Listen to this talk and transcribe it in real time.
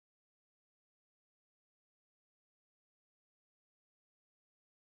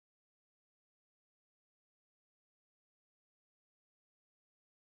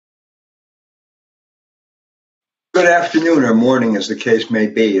Good afternoon or morning, as the case may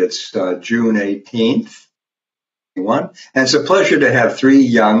be. It's June 18th, and it's a pleasure to have three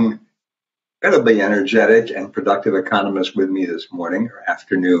young, incredibly energetic and productive economists with me this morning or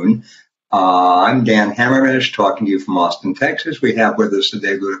afternoon. I'm Dan Hammermish, talking to you from Austin, Texas. We have with us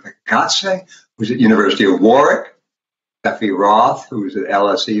today Ludovica Gazze, who's at University of Warwick, Sefi Roth, who's at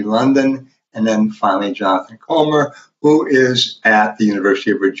LSE London, and then finally Jonathan Colmer, who is at the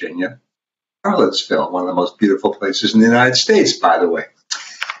University of Virginia, Charlottesville, one of the most beautiful places in the United States, by the way.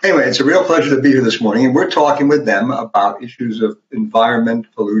 Anyway, it's a real pleasure to be here this morning, and we're talking with them about issues of environment,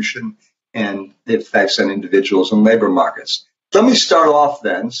 pollution, and the effects on individuals and labor markets. Let me start off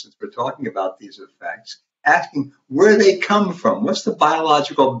then, since we're talking about these effects, asking where they come from. What's the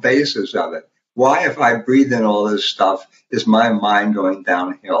biological basis of it? Why, if I breathe in all this stuff, is my mind going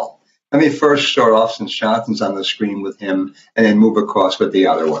downhill? Let me first start off, since Jonathan's on the screen with him, and then move across with the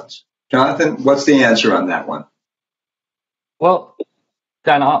other ones. Jonathan, what's the answer on that one? Well,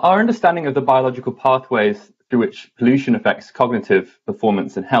 Dan, our understanding of the biological pathways through which pollution affects cognitive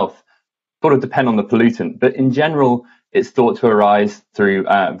performance and health sort of depend on the pollutant, but in general, it's thought to arise through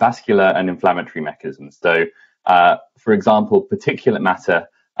vascular and inflammatory mechanisms. So, for example, particulate matter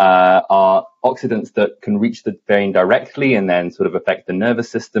are oxidants that can reach the brain directly and then sort of affect the nervous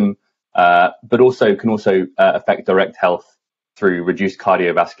system, but also can affect direct health through reduced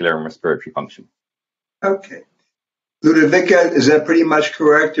cardiovascular and respiratory function. Okay. Ludovica, is that pretty much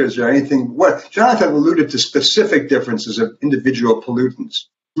correct, or is there anything? What Jonathan alluded to specific differences of individual pollutants.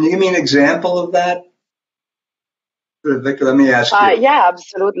 Can you give me an example of that? Ludovica, let me ask you. Yeah,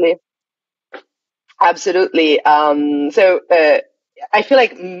 absolutely. Absolutely. I feel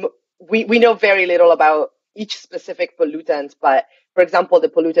like we know very little about each specific pollutant, but for example, the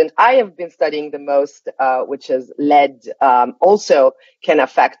pollutant I have been studying the most, which is lead, also can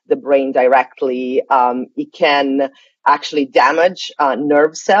affect the brain directly. It can actually damage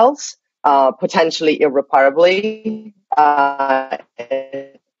nerve cells, potentially irreparably. And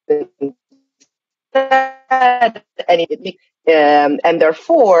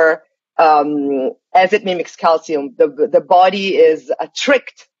therefore, as it mimics calcium, the body is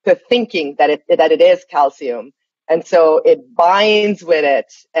tricked to thinking that it is calcium. And so it binds with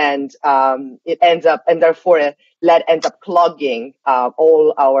it, and it ends up, and therefore lead ends up clogging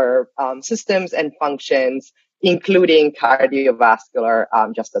all our systems and functions, including cardiovascular,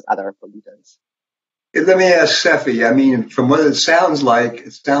 just as other pollutants. Let me ask Sefi. I mean, from what it sounds like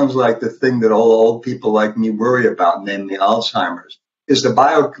the thing that all old people like me worry about, namely Alzheimer's. Is the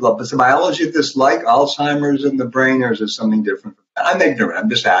biology of this like Alzheimer's in the brain, or is it something different? I'm ignorant. I'm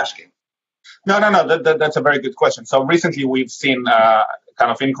just asking. No. That's a very good question. So recently we've seen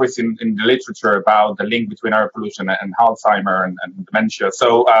kind of increase in the literature about the link between air pollution and Alzheimer and dementia.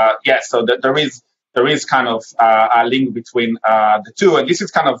 So there is kind of a link between the two, and this is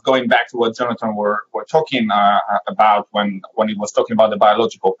kind of going back to what Jonathan were talking about when he was talking about the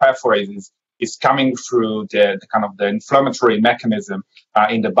biological pathways. Is coming through the kind of the inflammatory mechanism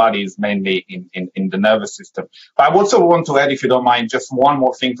in the body, is mainly in the nervous system. But I also want to add, if you don't mind, just one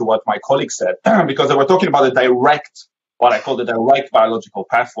more thing to what my colleague said, because they were talking about what I call the direct biological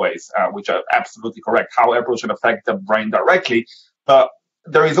pathways, which are absolutely correct, how air pollution affects the brain directly. But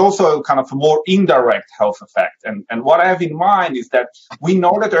there is also kind of a more indirect health effect. And what I have in mind is that we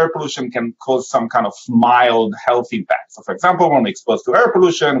know that air pollution can cause some kind of mild health impact. So, for example, when we're exposed to air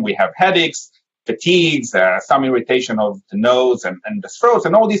pollution, we have headaches, fatigues, some irritation of the nose and the throat,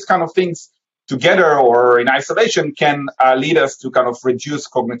 and all these kind of things together or in isolation can lead us to kind of reduce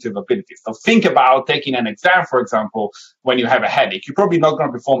cognitive abilities. So think about taking an exam, for example, when you have a headache. You're probably not going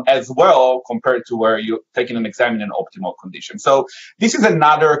to perform as well compared to where you're taking an exam in an optimal condition. So this is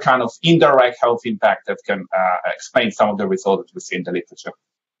another kind of indirect health impact that can explain some of the results we see in the literature.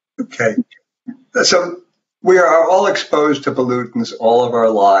 Okay. So we are all exposed to pollutants all of our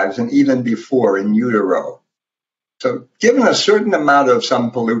lives, and even before in utero. So given a certain amount of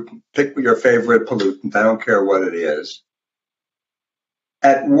some pollutant, pick your favorite pollutant, I don't care what it is,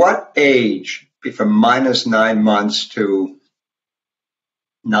 at what age, from -9 months to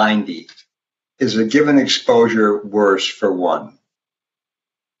 90, is a given exposure worse for one?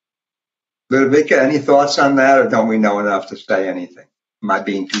 Ludovica, any thoughts on that, or don't we know enough to say anything? Am I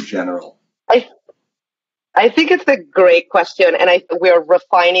being too general? I think it's a great question, and we're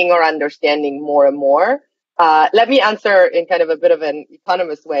refining our understanding more and more. Let me answer in kind of a bit of an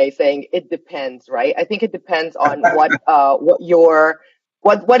economist way, saying it depends, right? I think it depends on what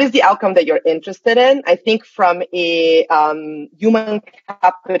is the outcome that you're interested in. I think from a human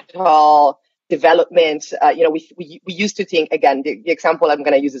capital development. We used to think, again, the example I'm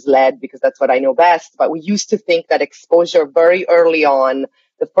going to use is lead because that's what I know best, but we used to think that exposure very early on,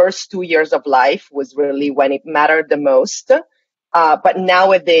 the first 2 years of life, was really when it mattered the most. But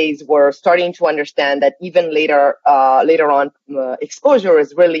nowadays, we're starting to understand that even later on, exposure is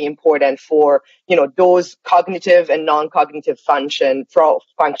really important for, those cognitive and non-cognitive functions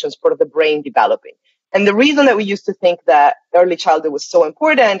for the brain developing. And the reason that we used to think that early childhood was so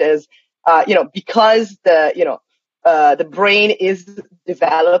important is, because the brain is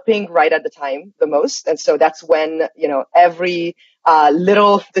developing right at the time the most. And so that's when, every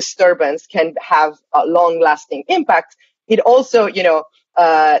little disturbance can have a long lasting impact. It also,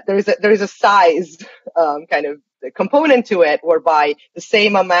 there is a size kind of component to it, whereby the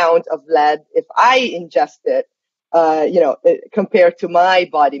same amount of lead, if I ingest it, compared to my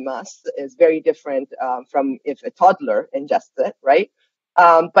body mass, is very different from if a toddler ingests it, right?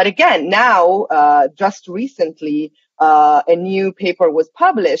 But again, now, just recently, a new paper was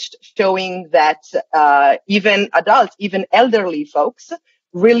published showing that even adults, even elderly folks,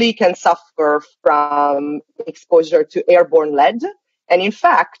 really can suffer from exposure to airborne lead. And in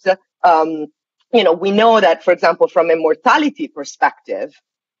fact, we know that, for example, from a mortality perspective,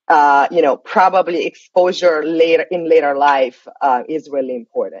 probably exposure in later life is really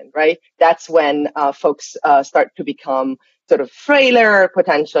important, right? That's when folks start to become sort of frailer,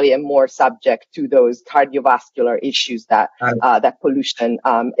 potentially, and more subject to those cardiovascular issues that that pollution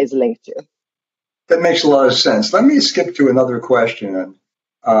is linked to. That makes a lot of sense. Let me skip to another question.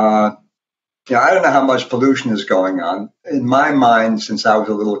 I don't know how much pollution is going on. In my mind, since I was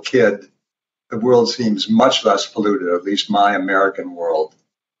a little kid, the world seems much less polluted, at least my American world,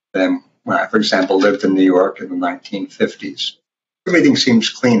 than when I, for example, lived in New York in the 1950s. Everything seems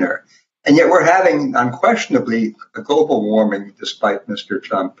cleaner. And yet we're having, unquestionably, a global warming, despite Mr.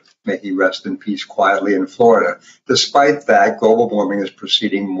 Trump, may he rest in peace, quietly in Florida. Despite that, global warming is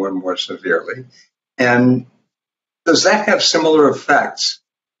proceeding more and more severely. And does that have similar effects,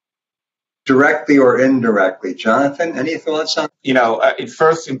 directly or indirectly? Jonathan, any thoughts on? It's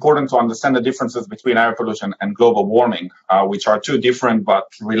first important to understand the differences between air pollution and global warming, which are two different but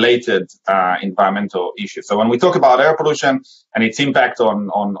related environmental issues. So when we talk about air pollution and its impact on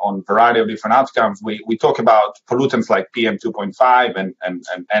a variety of different outcomes, we talk about pollutants like PM2.5 and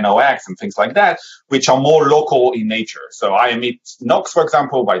NOx and things like that, which are more local in nature. So I emit NOx, for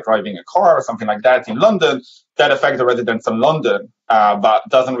example, by driving a car or something like that in London. That affects the residents of London, but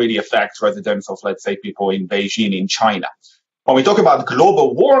doesn't really affect residents of, let's say, people in Beijing in China. When we talk about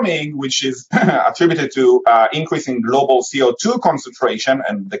global warming, which is attributed to increasing global CO2 concentration,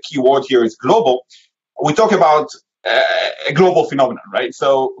 and the key word here is global, we talk about a global phenomenon, right?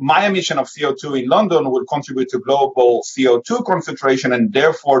 So my emission of CO2 in London will contribute to global CO2 concentration and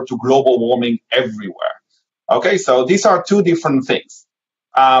therefore to global warming everywhere. Okay, so these are two different things.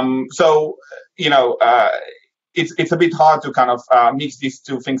 It's a bit hard to kind of mix these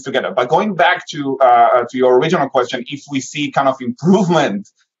two things together. But going back to your original question, if we see kind of improvement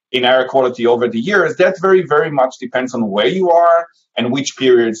in air quality over the years, that very, very much depends on where you are and which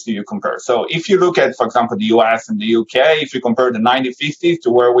periods do you compare. So if you look at, for example, the US and the UK, if you compare the 1950s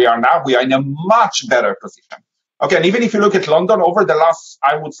to where we are now, we are in a much better position. Okay, and even if you look at London over the last,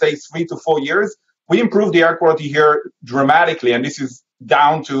 I would say, 3 to 4 years, we improved the air quality here dramatically, and this is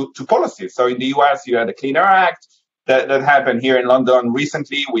down to policies. So in the US, you had the Clean Air Act that happened. Here in London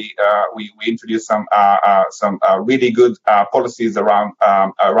recently. We introduced some really good policies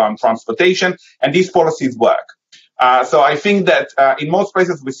around transportation, and these policies work. So I think that in most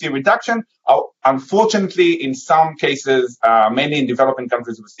places we see a reduction. Unfortunately, in some cases, mainly in developing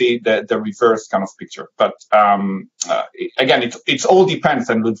countries, we see the reverse kind of picture. But again, it all depends,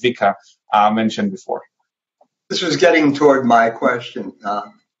 and Ludovica mentioned before. This was getting toward my question,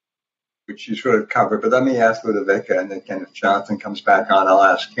 which you sort of covered, but let me ask Ludovica, and then again, if Jonathan comes back on, I'll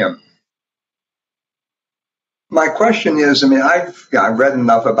ask him. My question is, I've read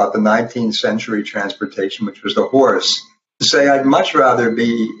enough about the 19th century transportation, which was the horse, to say I'd much rather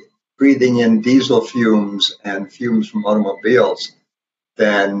be breathing in diesel fumes and fumes from automobiles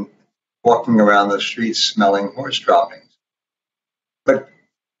than walking around the streets smelling horse droppings. But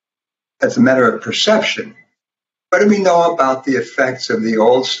as a matter of perception, what do we know about the effects of the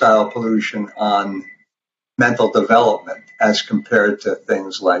old-style pollution on mental development as compared to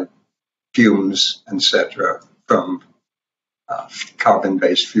things like fumes, etc., from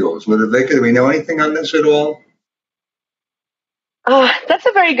carbon-based fuels? Ludovica, do we know anything on this at all? That's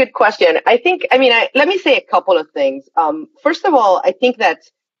a very good question. Let me say a couple of things. First of all, I think that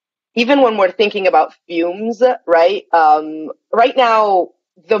even when we're thinking about fumes, right? Right now,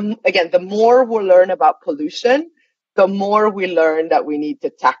 the more we learn about pollution, the more we learn that we need to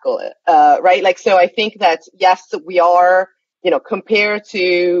tackle it, right? Like, so I think that, yes, we are, compared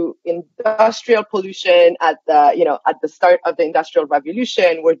to industrial pollution at the start of the Industrial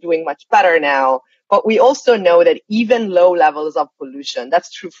Revolution, we're doing much better now. But we also know that even low levels of pollution,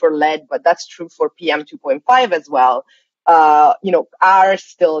 that's true for lead, but that's true for PM 2.5 as well, are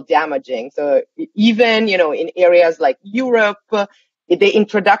still damaging. So even, in areas like Europe, the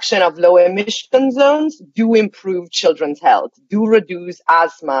introduction of low emission zones do improve children's health, do reduce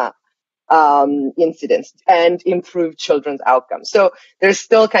asthma incidents, and improve children's outcomes. So there's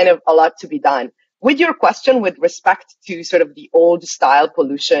still kind of a lot to be done. With your question with respect to sort of the old style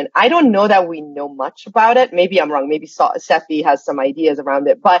pollution, I don't know that we know much about it. Maybe I'm wrong. Maybe Sefi has some ideas around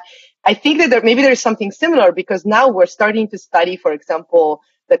it. But I think that maybe there's something similar, because now we're starting to study, for example,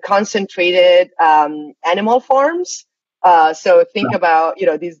 the concentrated animal farms. So think about,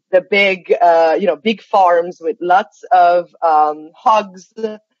 the big farms with lots of hogs,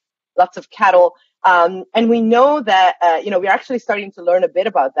 lots of cattle. And we know that, we're actually starting to learn a bit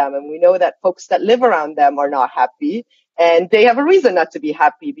about them. And we know that folks that live around them are not happy. And they have a reason not to be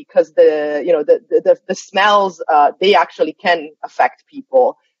happy, because the smells, they actually can affect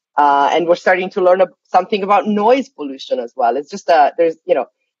people. And we're starting to learn something about noise pollution as well. It's just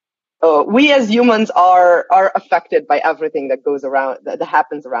we as humans are affected by everything that goes around, that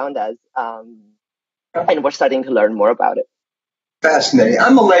happens around us. And we're starting to learn more about it. Fascinating.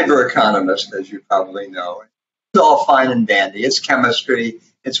 I'm a labor economist, as you probably know. It's all fine and dandy. It's chemistry.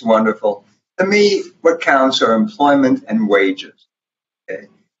 It's wonderful. To me, what counts are employment and wages. Okay?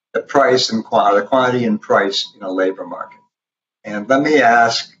 The price and quantity, the quantity and price in a labor market. And let me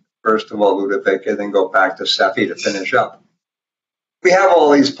ask, first of all, Ludovica, then go back to Sefi to finish up. We have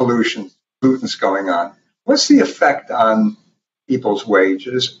all these pollutants going on. What's the effect on people's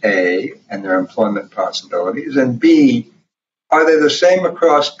wages, A, and their employment possibilities, and B, are they the same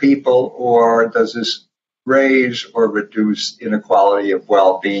across people, or does this raise or reduce inequality of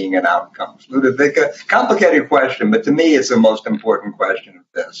well-being and outcomes? Ludovica, complicated question, but to me it's the most important question of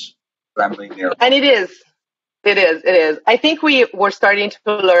this. I'm near. And it is. I think we're starting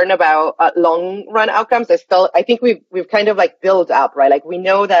to learn about long-run outcomes. I think we've kind of like built up, right? Like we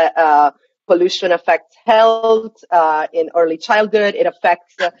know that pollution affects health in early childhood. It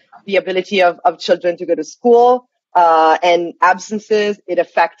affects the ability of children to go to school. And absences, it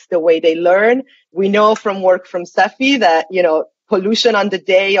affects the way they learn. We know from work from Sefi that, pollution on the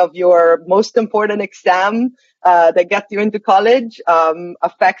day of your most important exam that gets you into college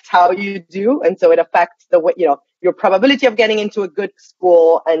affects how you do. And so it affects the way, your probability of getting into a good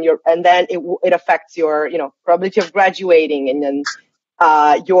school, and then it affects your, probability of graduating, and then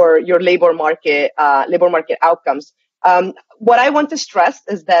your labor market outcomes. What I want to stress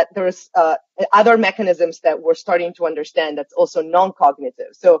is that there's other mechanisms that we're starting to understand that's also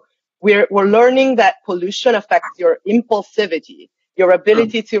non-cognitive. So we're learning that pollution affects your impulsivity, your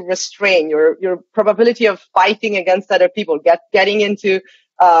ability to restrain, your probability of fighting against other people, getting into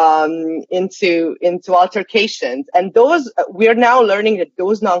altercations. And those, we're now learning that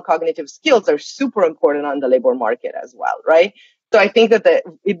those non-cognitive skills are super important on the labor market as well, right? So I think that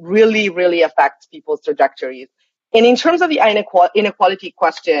it really, really affects people's trajectories. And in terms of the inequality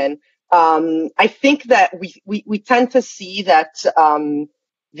question, I think that we tend to see that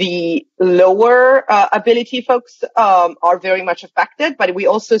the lower ability folks are very much affected, but we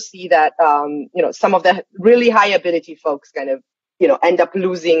also see that some of the really high ability folks kind of end up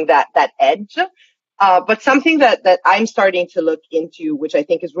losing that edge. But something that I'm starting to look into, which I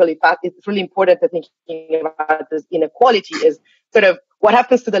think is it's really important to thinking about this inequality, is sort of what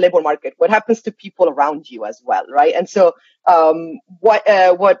happens to the labor market, what happens to people around you as well, right? And so what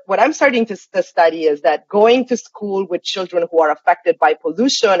I'm starting to study is that going to school with children who are affected by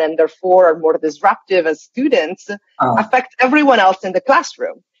pollution and therefore are more disruptive as students affect everyone else in the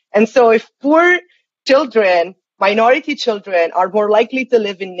classroom. And so if poor children, minority children, are more likely to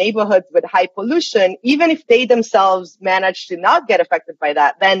live in neighborhoods with high pollution, even if they themselves manage to not get affected by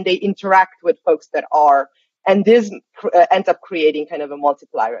that, then they interact with folks that are. And this ends up creating kind of a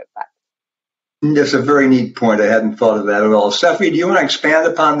multiplier effect. That's a very neat point. I hadn't thought of that at all. Sefi, do you want to expand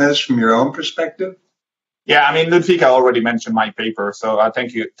upon this from your own perspective? Yeah, I mean, Ludovica already mentioned my paper, so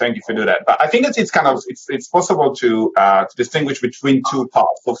thank you for doing that. But I think it's possible to distinguish between two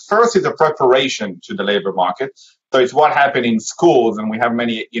parts. So first is the preparation to the labor market. So it's what happened in schools, and we have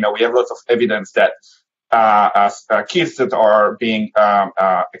lots of evidence that kids that are being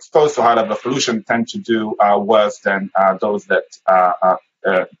exposed to high level of pollution tend to do worse than those that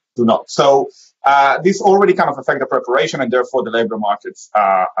do not. So This already kind of affect the preparation and therefore the labor markets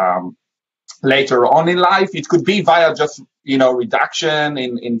later on in life. It could be via just, reduction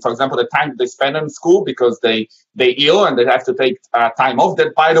in, for example, the time they spend in school because they ill and they have to take time off.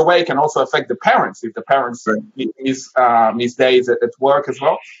 That, by the way, can also affect the parents if the parents miss days at work as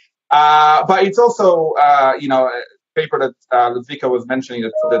well. But it's also, a paper that Ludovica was mentioning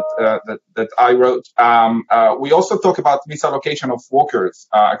that I wrote. We also talk about misallocation of workers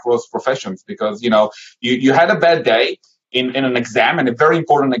across professions because, you had a bad day in an exam, and a very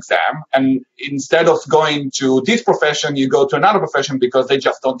important exam, and instead of going to this profession, you go to another profession because they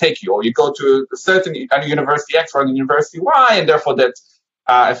just don't take you, or you go to a certain university X or university Y, and therefore that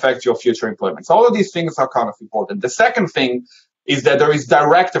affects your future employment. So all of these things are kind of important. The second thing is that there is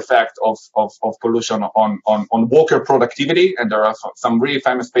direct effect of pollution on worker productivity, and there are some really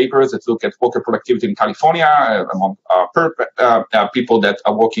famous papers that look at worker productivity in California among people that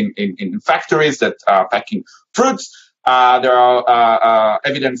are working in factories that are packing fruits. There are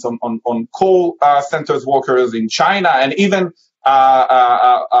evidence on call centers workers in China, and even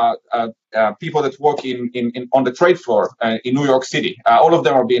people that work on the trade floor in New York City. All of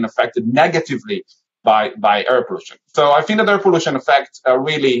them are being affected negatively by air pollution. So I think that air pollution affects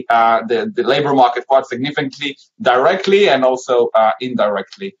really the labor market quite significantly, directly and also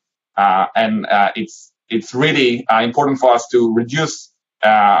indirectly. And it's really important for us to reduce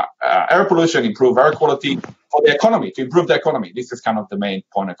air pollution, improve air quality for the economy, to improve the economy. This is kind of the main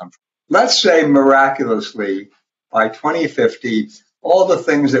point of control. Let's say miraculously by 2050, all the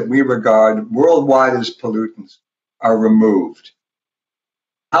things that we regard worldwide as pollutants are removed.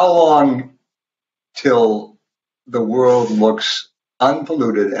 How long till the world looks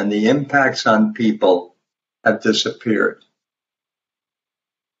unpolluted and the impacts on people have disappeared?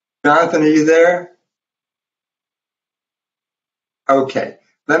 Jonathan, are you there? Okay.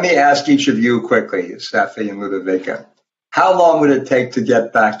 Let me ask each of you quickly, Sefi and Ludovica. How long would it take to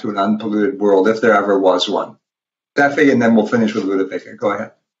get back to an unpolluted world if there ever was one? Sefi, and then we'll finish with Ludovica. Go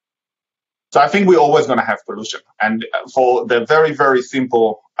ahead. So I think we're always going to have pollution. And for the very, very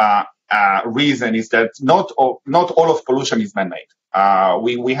simple reason is that not all of pollution is man-made.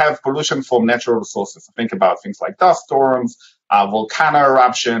 We have pollution from natural resources. Think about things like dust storms, volcano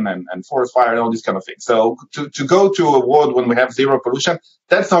eruption, and forest fire, and all these kind of things. So to go to a world when we have zero pollution,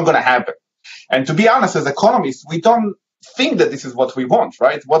 that's not going to happen. And to be honest, as economists, we don't think that this is what we want,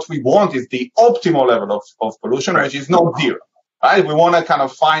 right? What we want is the optimal level of pollution, which is not zero, right? We want to kind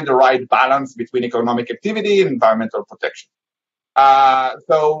of find the right balance between economic activity and environmental protection.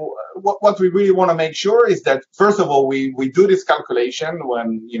 So what we really want to make sure is that, first of all, we do this calculation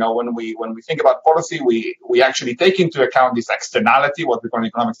when we think about policy, we actually take into account this externality, what we call in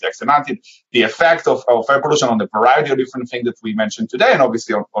economics the externality, the effect of air pollution on the variety of different things that we mentioned today, and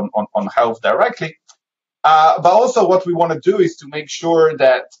obviously on health directly. But also what we want to do is to make sure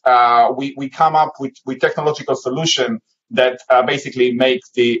that we come up with technological solution that basically make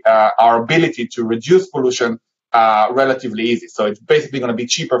our ability to reduce pollution relatively easy. So it's basically going to be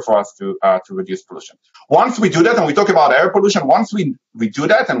cheaper for us to reduce pollution. Once we do that, and we talk about air pollution, once we do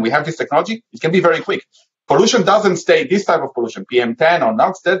that and we have this technology, it can be very quick. Pollution doesn't stay, this type of pollution, PM10 or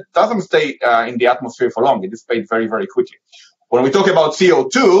NOx, that doesn't stay in the atmosphere for long. It dissipates very, very quickly. When we talk about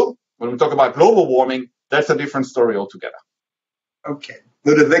CO2, when we talk about global warming, that's a different story altogether. Okay.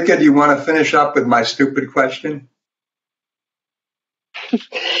 Ludovica, do you want to finish up with my stupid question?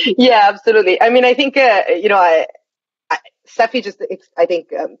 Yeah, absolutely. I mean, I think, Sefi just, I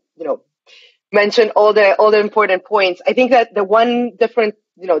think, mentioned all the important points. I think that the one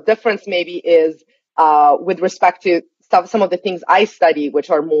difference maybe is with respect to some of the things I study, which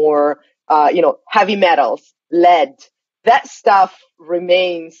are more, heavy metals, lead. That stuff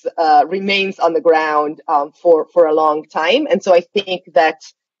remains on the ground for a long time, and so I think that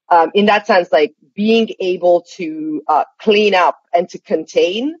in that sense, like being able to clean up and to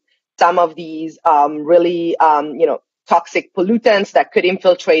contain some of these really toxic pollutants that could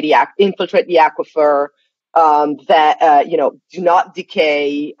infiltrate the aquifer, that do not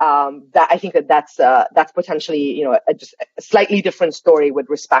decay. That I think that's potentially just a slightly different story with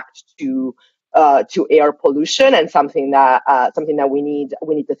respect to air pollution, and something that we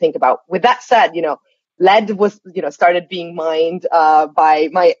need to think about. With that said, lead was started being mined by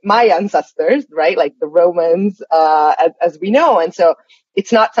my ancestors, right? Like the Romans, as we know, and so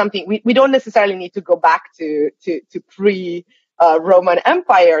it's not something we don't necessarily need to go back to pre Roman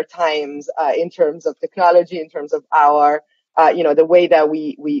Empire times in terms of technology, in terms of our the way that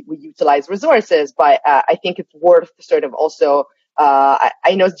we utilize resources. But I think it's worth sort of also.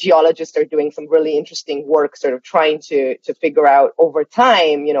 I know geologists are doing some really interesting work, sort of trying to figure out over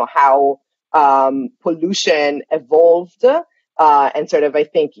time, how pollution evolved, and sort of, I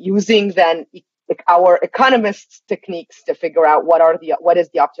think, using then like our economists' techniques to figure out what is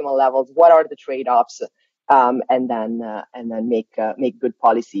the optimal levels, what are the trade-offs, and then make good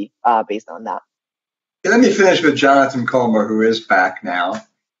policy based on that. Let me finish with Jonathan Colmer, who is back now.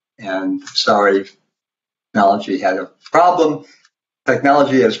 And sorry, technology had a problem.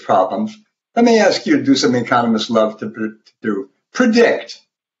 Technology has problems. Let me ask you to do something economists love to do. Predict.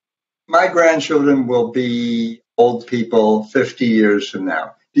 My grandchildren will be old people 50 years from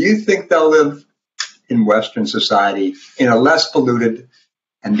now. Do you think they'll live in Western society in a less polluted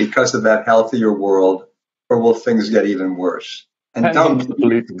and because of that healthier world, or will things get even worse? And don't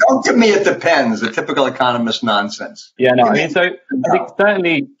give me it depends, the typical economist nonsense. Yeah, no, I mean, so I think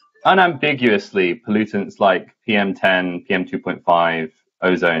certainly unambiguously pollutants like PM10, PM2.5,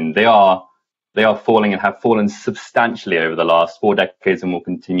 ozone, they are falling and have fallen substantially over the last 4 decades and will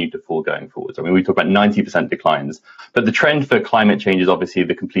continue to fall going forwards. I mean, we talk about 90% declines, but the trend for climate change is obviously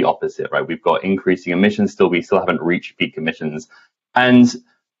the complete opposite, right? We've got increasing emissions still. We still haven't reached peak emissions. And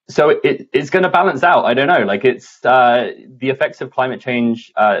so it's going to balance out. I don't know, like it's the effects of climate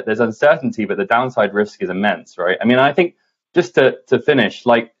change. There's uncertainty, but the downside risk is immense, right? I mean, I think just to finish,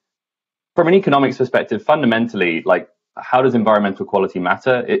 like from an economics perspective, fundamentally, like how does environmental quality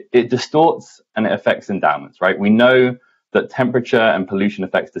matter? It distorts and it affects endowments, right? We know that temperature and pollution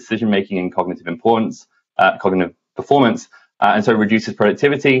affects decision-making and cognitive performance, and so reduces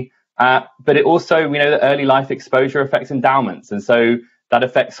productivity. But it also, we know that early life exposure affects endowments. And so that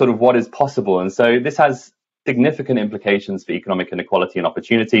affects sort of what is possible. And so this has significant implications for economic inequality and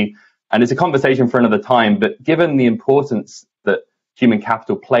opportunity. And it's a conversation for another time. But given the importance that human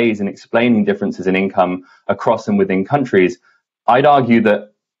capital plays in explaining differences in income across and within countries, I'd argue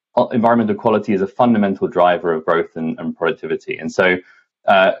that environmental quality is a fundamental driver of growth and productivity. And so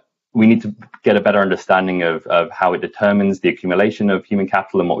we need to get a better understanding of how it determines the accumulation of human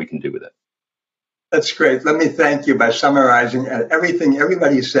capital and what we can do with it. That's great. Let me thank you by summarizing everything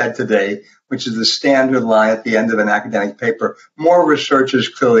everybody said today, which is the standard line at the end of an academic paper. More research is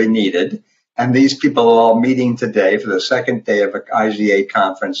clearly needed. And these people are all meeting today for the second day of an IGA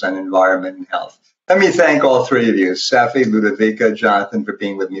conference on environment and health. Let me thank all three of you, Sefi, Ludovica, Jonathan, for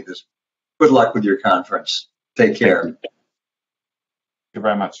being with me this. Good luck with your conference. Take care. Thank you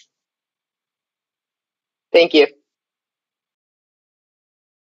very much. Thank you.